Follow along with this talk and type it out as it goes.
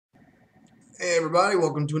Hey everybody,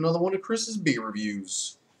 welcome to another one of Chris's beer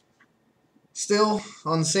reviews. Still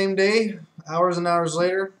on the same day, hours and hours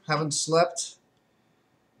later, haven't slept,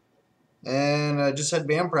 and I just had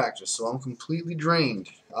band practice, so I'm completely drained.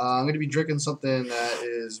 I'm going to be drinking something that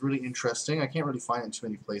is really interesting. I can't really find it in too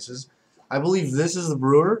many places. I believe this is the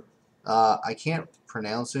brewer. I can't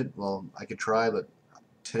pronounce it. Well, I could try, but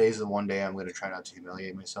today's the one day I'm going to try not to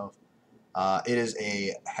humiliate myself. It is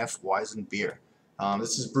a Hefeweizen beer.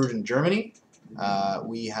 This is brewed in Germany.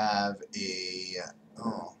 We have a,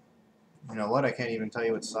 oh, you know what, I can't even tell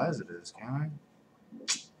you what size it is, can I?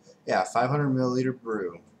 Yeah, 500 milliliter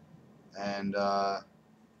brew, and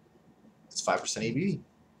it's 5% ABV.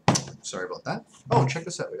 Sorry about that. Oh, check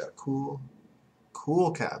this out, we got a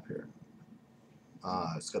cool cap here.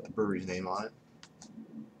 It's got the brewery's name on it,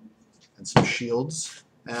 and some shields,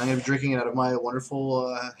 and I'm going to be drinking it out of my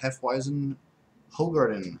wonderful Hefeweizen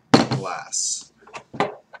Hogarten glass.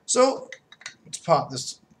 So, let's pop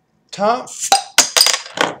this top.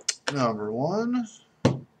 Number one.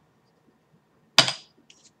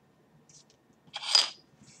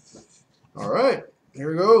 Alright,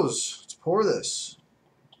 here it goes. Let's pour this.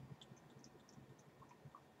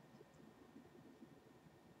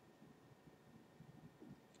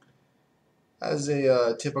 As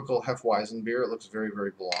a typical Hefeweizen beer, it looks very,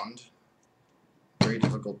 very blonde. Very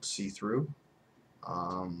difficult to see through.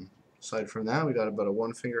 Aside from that, we got about a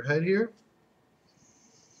one finger head here.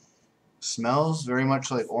 Smells very much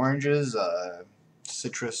like oranges,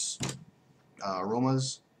 citrus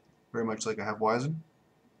aromas, very much like a Hefeweizen.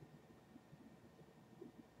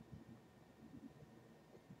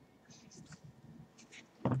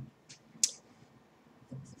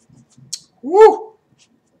 Woo!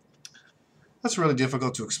 That's really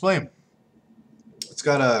difficult to explain. It's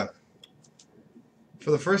got a,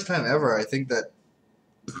 for the first time ever, I think that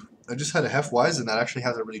I just had a Hefeweizen that actually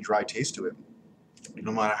has a really dry taste to it.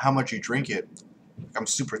 No matter how much you drink it, I'm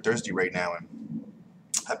super thirsty right now, and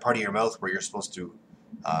that part of your mouth where you're supposed to,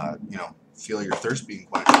 you know, feel your thirst being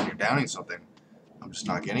quenched when you're downing something, I'm just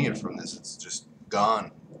not getting it from this. It's just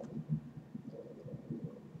gone.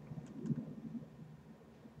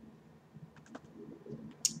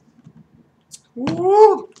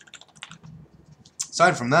 Woo!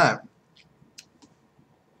 Aside from that,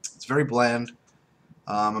 it's very bland.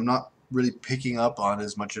 I'm not really picking up on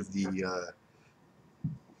as much of the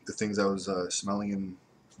things I was smelling in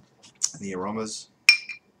the aromas.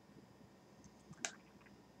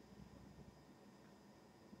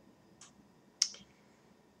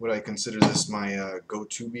 Would I consider this my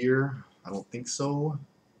go-to beer? I don't think so.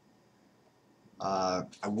 I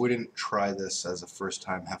wouldn't try this as a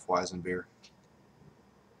first-time Hefeweizen beer.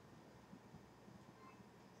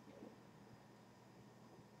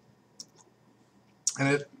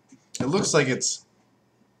 And it looks like it's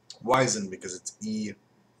Weizen because it's E.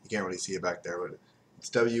 You can't really see it back there, but it's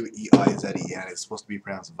W-E-I-Z-E, and it's supposed to be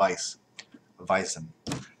pronounced Weiss. Weizen.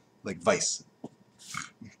 Like Weiss.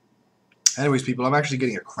 Anyways, people, I'm actually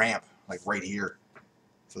getting a cramp, like right here,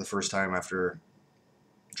 for the first time after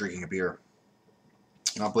drinking a beer.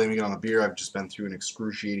 I'm not blaming it on the beer. I've just been through an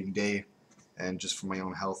excruciating day, and just for my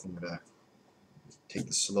own health, I'm going to take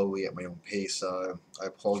this slowly at my own pace. I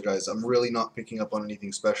apologize. I'm really not picking up on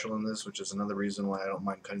anything special in this, which is another reason why I don't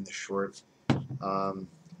mind cutting this short.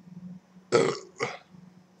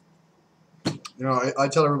 You know, I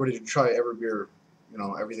tell everybody to try every beer, you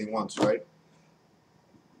know, everything once, right?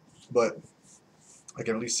 But I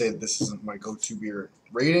can at least say that this isn't my go-to beer.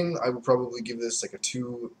 Rating, I would probably give this like a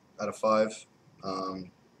 2 out of 5.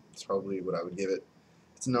 It's probably what I would give it.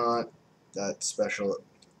 It's not that special.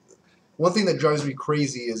 One thing that drives me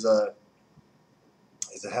crazy is a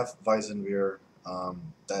Hefeweizen beer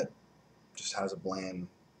that just has a bland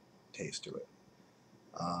taste to it.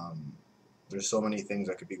 There's so many things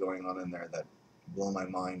that could be going on in there that blow my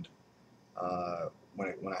mind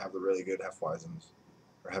when I have the really good Hefeweizens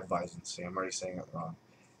or Hefeweizens. See, I'm already saying it wrong.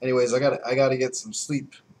 Anyways, I gotta get some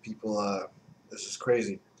sleep, people. This is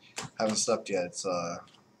crazy. Haven't slept yet. It's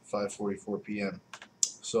 5:44 p.m.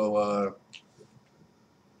 So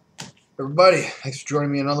everybody, thanks for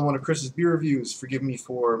joining me in another one of Chris's beer reviews. Forgive me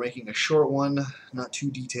for making a short one, not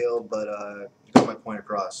too detailed, but got my point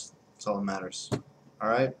across. That's all that matters. All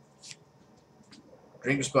right.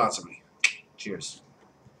 Drink responsibly. Cheers.